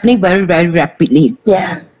is happening very, very rapidly.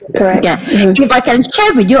 Yeah. Correct. Yeah. If I can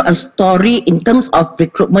share with you a story in terms of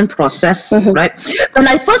recruitment process, right? When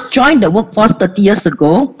I first joined the workforce 30 years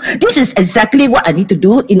ago, this is exactly what I need to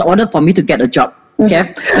do in order for me to get a job.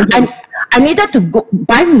 Okay. I needed to go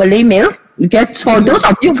buy Malay mail. Okay. For those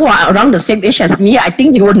of you who are around the same age as me, I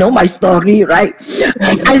think you will know my story, right?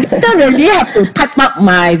 I literally have to type up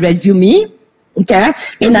my resume, okay,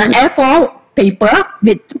 in an A4 paper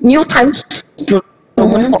with New Times.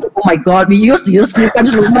 Oh my God, we used to use New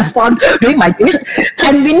Times font during my days,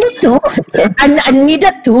 and we need to, and I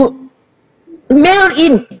needed to mail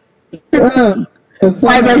in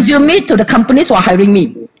my resume to the companies who are hiring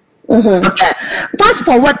me. Okay. Fast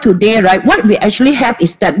forward today, right? What we actually have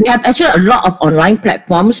is that we have actually a lot of online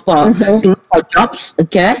platforms for to look for jobs.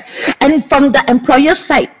 Okay, and from the employer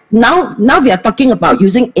side, now we are talking about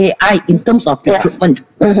using AI in terms of recruitment.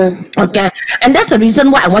 Okay, and that's the reason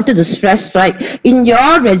why I wanted to stress, right? In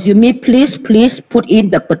your resume, please put in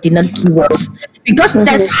the pertinent keywords, because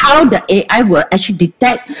that's how the AI will actually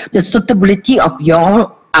detect the suitability of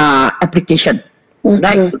your application.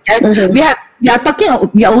 Right? Okay? We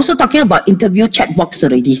are also talking about interview chat box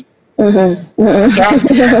already. Okay?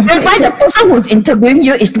 Whereby the person who's interviewing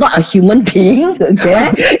you is not a human being,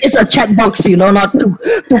 okay? It's a chat box, not to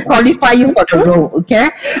qualify you for the role,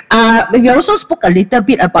 okay? We also spoke a little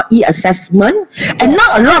bit about e-assessment, and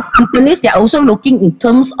now a lot of companies, they are also looking in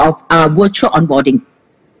terms of virtual onboarding.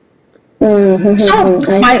 So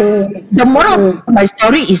the moral of my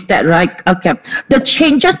story is that, right, okay, the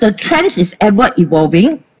trends is ever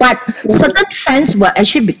evolving, but certain trends will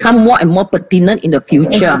actually become more and more pertinent in the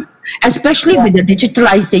future, especially with the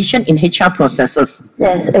digitalization in HR processes.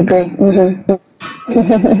 Yes, agree.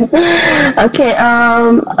 Okay,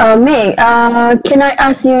 May, can I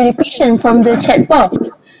ask you the question from the chat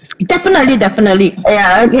box? Definitely.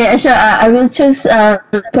 Yeah, okay, sure. I will choose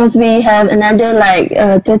because we have another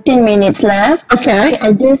 13 minutes left. Okay.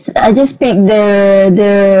 I just picked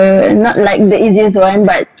the not like the easiest one,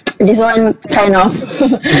 but this one kind of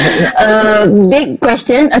big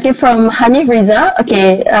question. Okay, from Hanif Riza.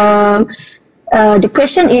 Okay, the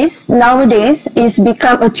question is, nowadays it's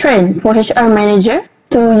become a trend for HR manager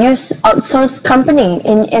to use outsourced company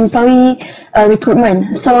in employee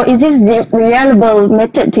recruitment. So is this the reliable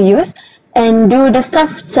method to use? And do the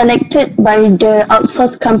staff selected by the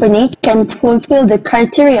outsourced company can fulfill the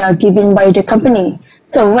criteria given by the company?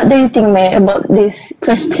 So what do you think, May, about this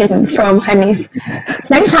question from Hanif?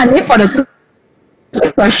 Thanks, Hanif, for the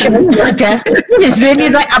question. Okay. This is really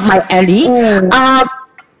right up my alley.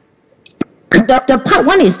 The part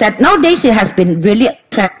one is that nowadays it has been really a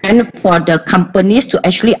trend for the companies to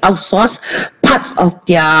actually outsource parts of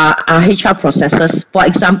their HR processes, for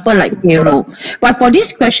example, like payroll. But for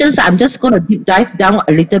these questions, I'm just going to deep dive down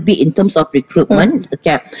a little bit in terms of recruitment.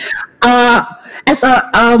 Okay, as a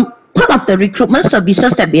part of the recruitment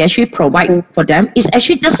services that we actually provide for them is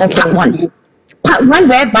actually just part one. Part one,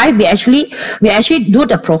 whereby we actually do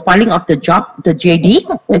the profiling of the job, the JD.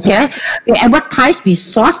 Okay, we advertise, we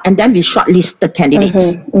source, and then we shortlist the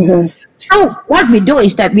candidates. So what we do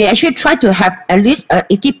is that we actually try to have at least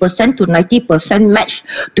 80% to 90% match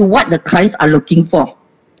to what the clients are looking for.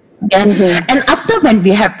 Okay? And after when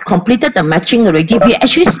we have completed the matching already, we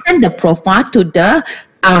actually send the profile to the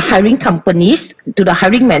hiring companies, to the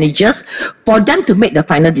hiring managers, for them to make the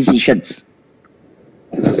final decisions.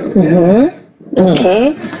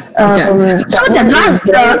 Okay. So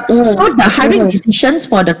the hiring decisions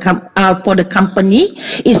for the company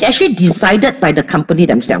is actually decided by the company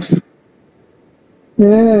themselves.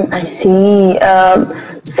 I see.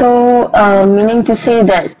 So meaning to say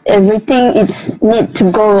that everything is need to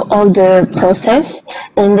go all the process,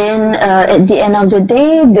 and then at the end of the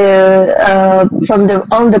day, from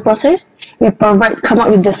all the process, we come up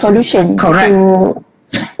with the solution. Correct.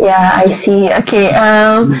 Yeah, I see. Okay.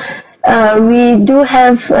 We do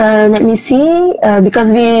have. Let me see. Because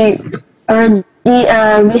we already we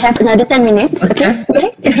have another 10 minutes. Okay.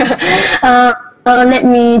 Let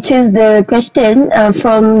me choose the question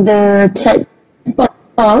from the chat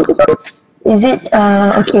box. Is it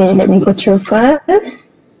okay? Let me go through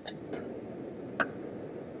first.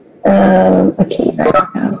 Okay.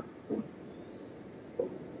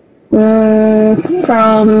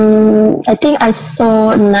 From I think I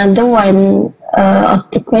saw another one of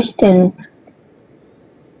the question.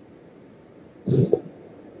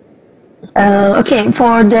 Okay,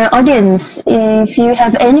 for the audience, if you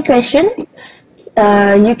have any questions,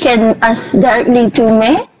 you can ask directly to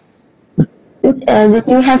May. Do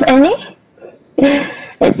you have any?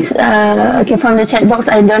 It's okay, from the chat box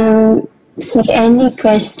I don't see any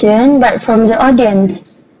question, but from the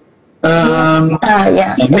audience.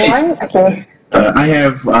 Yeah, one. Okay. I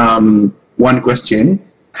have one question.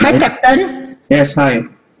 Hi, Captain. Yes, hi.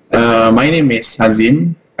 My name is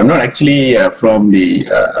Hazim. I'm not actually from the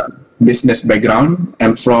business background.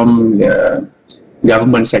 I'm from the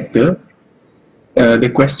government sector. The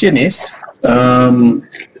question is,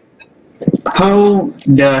 how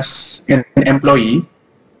does an employee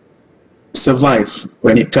survive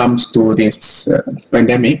when it comes to this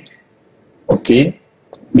pandemic? Okay,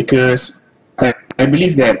 because I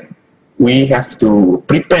believe that we have to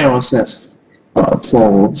prepare ourselves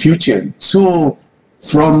for future. So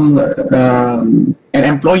from an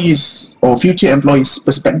employee's or future employee's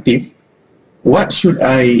perspective, what should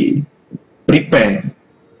I prepare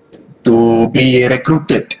to be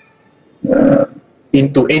recruited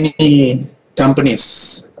into any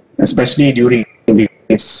companies, especially during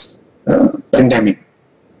this pandemic?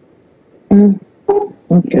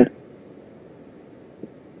 Okay.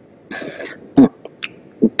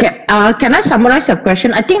 Okay, can I summarize your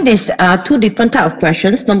question? I think there's two different type of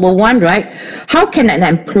questions. Number one, right? How can an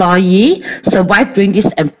employee survive during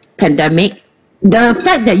this pandemic? The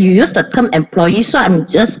fact that you use the term employee, so I'm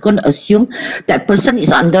just going to assume that person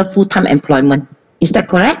is under full-time employment. Is that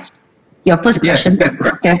correct? Your first question? Yes,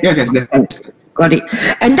 okay. Yes. Got it.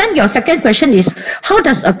 And then your second question is, how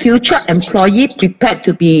does a future employee prepare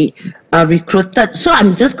to be recruited? So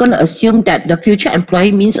I'm just going to assume that the future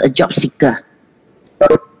employee means a job seeker.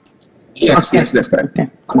 Yes, Okay. yes, that's right.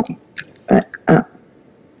 Okay.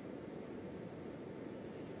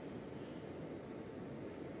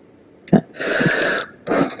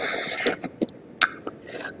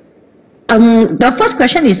 The first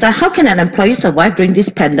question is that how can an employee survive during this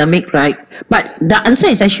pandemic, right? But the answer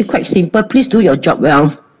is actually quite simple. Please do your job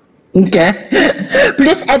well. Okay.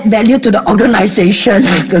 Please add value to the organization.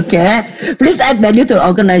 Okay. Please add value to the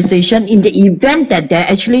organization in the event that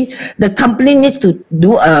the company needs to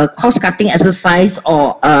do a cost-cutting exercise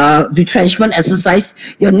or a retrenchment exercise,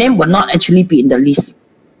 your name will not actually be in the list.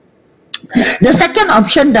 The second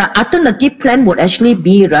option, the alternative plan would actually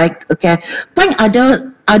be, right, okay, find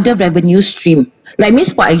other revenue stream. Like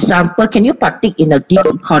means, for example, can you partake in a gig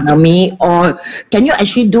economy, or can you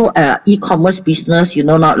actually do a e-commerce business,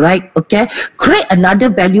 not right? Okay, create another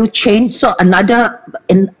value chain, so another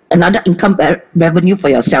income revenue for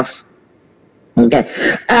yourselves. Okay,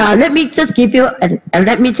 let me just give you an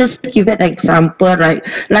example, right?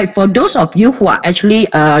 Like for those of you who are actually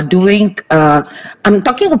doing, I'm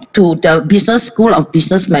talking to the business school of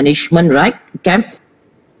business management, right? Okay.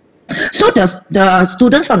 So the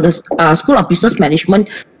students from the School of Business Management,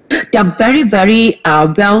 they are very, very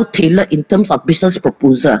well tailored in terms of business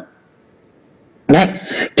proposal. Right?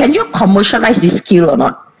 Can you commercialize this skill or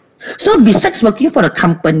not? So besides working for the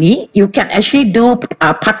company, you can actually do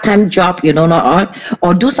a part-time job,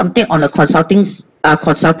 or do something on a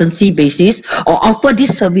consultancy basis, or offer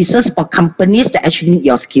these services for companies that actually need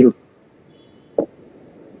your skill.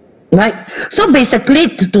 Right. So basically,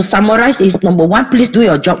 to summarize is, number one, please do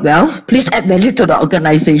your job well. Please add value to the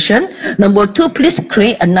organization. Number two, please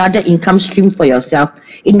create another income stream for yourself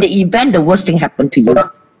in the event the worst thing happened to you.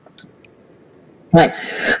 Right.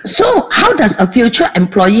 So how does a future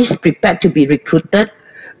employee prepare to be recruited?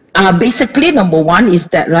 Basically, number one is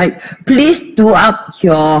that, right, please do up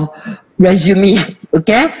your resume.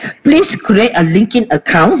 Okay, please create a LinkedIn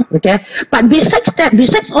account. Okay, but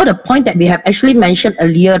besides all the point that we have actually mentioned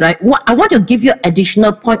earlier, right, I want to give you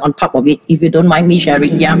additional point on top of it, if you don't mind me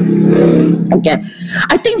sharing. Yeah. Okay,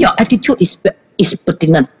 I think your attitude is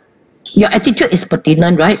pertinent. Your attitude is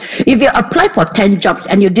pertinent, right? If you apply for 10 jobs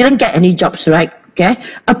and you didn't get any jobs, right? Okay,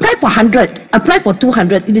 apply for 100, apply for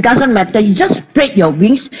 200. It doesn't matter. You just spread your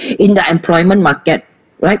wings in the employment market.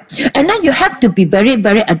 Right? And then you have to be very,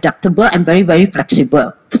 very adaptable and very, very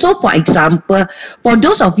flexible. So, for example, for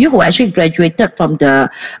those of you who actually graduated from the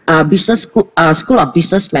business school of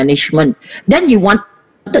business management, then you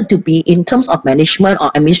wanted to be in terms of management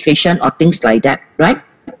or administration or things like that, right?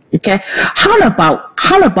 Okay. How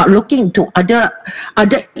about looking into other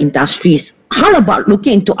industries? How about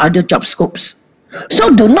looking into other job scopes?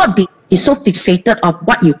 So do not be so fixated on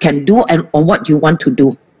what you can do or what you want to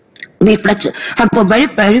do. Have a very,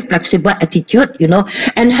 very flexible attitude,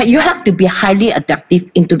 and you have to be highly adaptive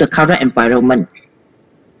into the current environment.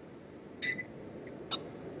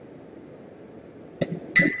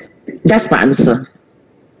 That's my answer.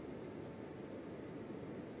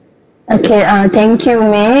 Okay, thank you,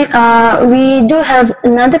 May. We do have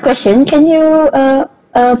another question. Can you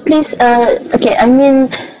please,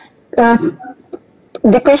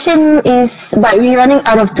 the question is, but we're running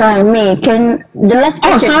out of time. May, can the last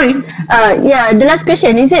question? Oh, sorry. The last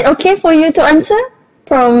question. Is it okay for you to answer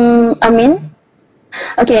from Amin?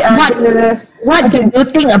 Okay. What do you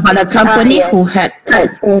think about a company who had cut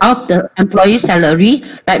off the employee salary,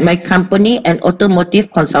 like my company, an automotive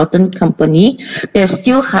consultant company? They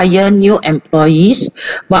still hire new employees,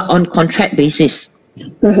 but on contract basis.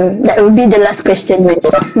 That will be the last question.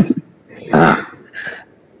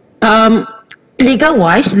 Legal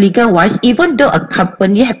wise, even though a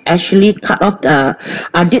company have actually cut off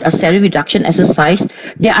did a salary reduction exercise,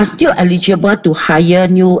 they are still eligible to hire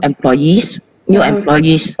new employees,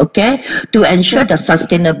 okay, to ensure the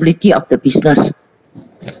sustainability of the business.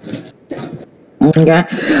 Okay.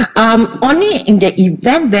 Only in the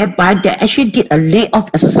event whereby they actually did a layoff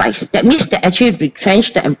exercise. That means they actually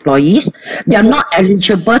retrenched the employees. They are not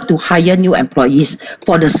eligible to hire new employees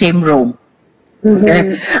for the same role.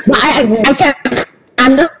 Okay. But I can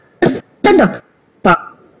understand the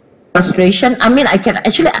frustration. I mean, I can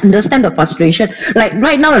actually understand the frustration. Like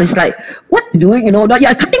right now, it's like, what are you doing? You know,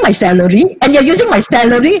 you're cutting my salary and you're using my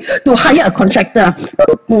salary to hire a contractor.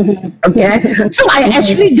 Okay, so I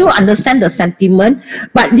actually do understand the sentiment,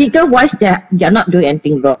 but legal-wise, they're not doing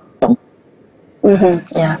anything wrong.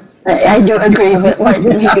 Yeah. I do agree with what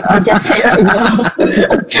you just said right now.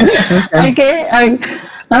 Okay.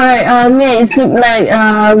 All right, May, it looks like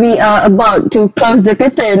we are about to close the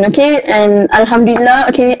curtain, okay? And Alhamdulillah,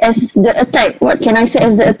 okay, as the attack, what can I say,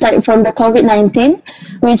 as the attack from the COVID-19,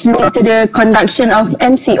 which led to the conduction of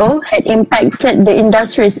MCO, had impacted the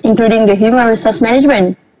industries, including the human resource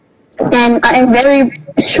management. And I am very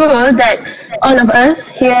sure that all of us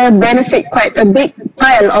here benefit quite a big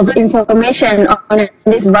pile of information on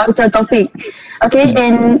this vital topic, okay?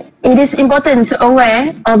 And it is important to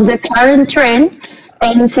aware of the current trend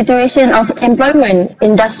and situation of employment,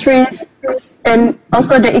 industries, and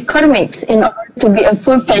also the economics in order to be a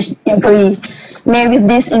full-fledged employee. May with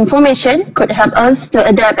this information could help us to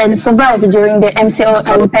adapt and survive during the MCO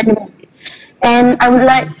and pandemic. And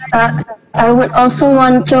I would also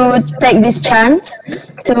want to take this chance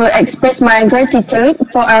to express my gratitude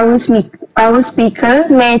for our speaker,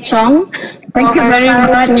 May Chong. Thank you very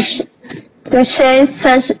much. To share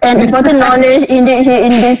such an important knowledge indeed here in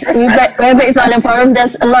this WebEx on the forum.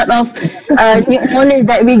 There's a lot of new knowledge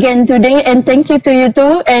that we gain today, and thank you to you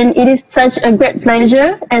too. And it is such a great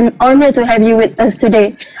pleasure and honor to have you with us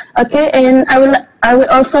today. Okay, and I would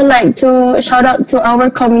also like to shout out to our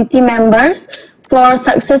committee members for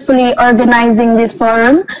successfully organizing this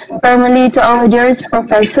forum, primarily to our dearest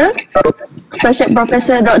professor, Associate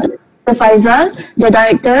Professor Dr. Faizal, the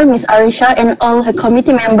director, Ms. Arisha, and all her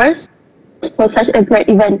committee members for such a great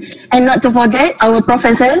event. And not to forget our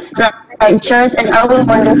professors, lecturers, and our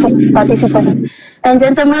wonderful participants. And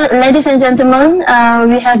gentlemen, ladies and gentlemen,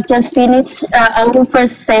 we have just finished our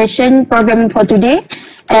first session program for today.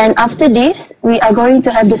 And after this, we are going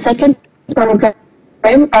to have the second program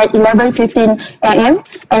at 11:15 a.m.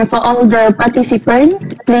 And for all the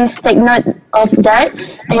participants, please take note of that.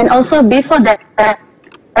 And also before that,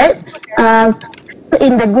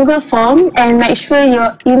 in the Google form and make sure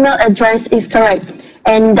your email address is correct.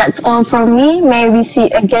 And that's all from me. May we see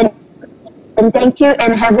again. And thank you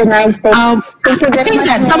and have a nice day. Thank you very I think much.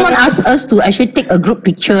 that someone asked us to actually take a group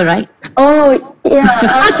picture, right? Oh, yeah.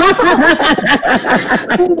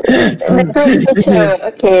 The group picture.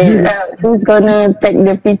 Okay. Who's gonna take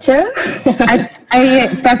the picture?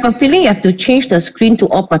 I have a feeling you have to change the screen to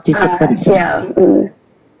all participants. Yeah.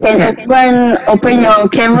 Can everyone open your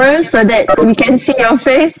camera so that we can see your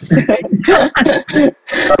face?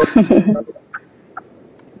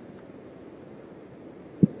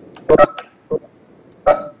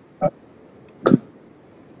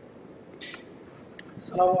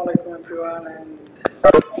 Assalamualaikum everyone and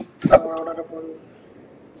our honorable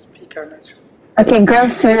speaker. Okay,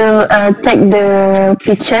 Grace will take the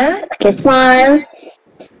picture. Okay, smile.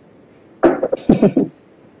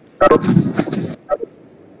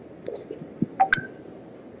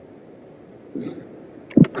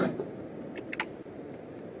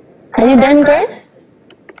 Are you done, Grace?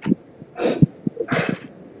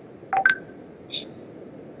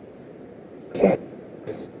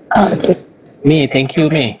 Oh, okay. Me, thank you,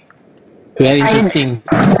 me. Very interesting.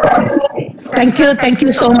 Thank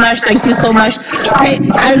you so much. Thank you so much.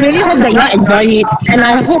 I really hope that you enjoy it, and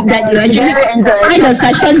I hope that you actually find the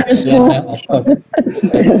session useful. Yeah, of course.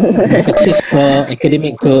 Tips for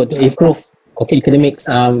academic to improve academics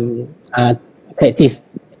practice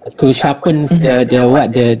to sharpen the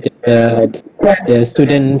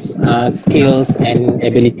students' skills and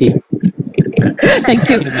ability. Thank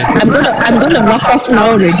you. I'm gonna walk off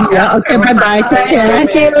now already. Yeah. Okay. Bye bye. Take care.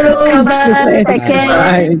 Thank you. Bye. Take care.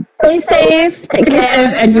 Bye. Stay safe. Take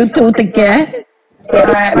care. And you too. Take care.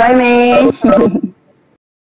 Alright. Bye, May.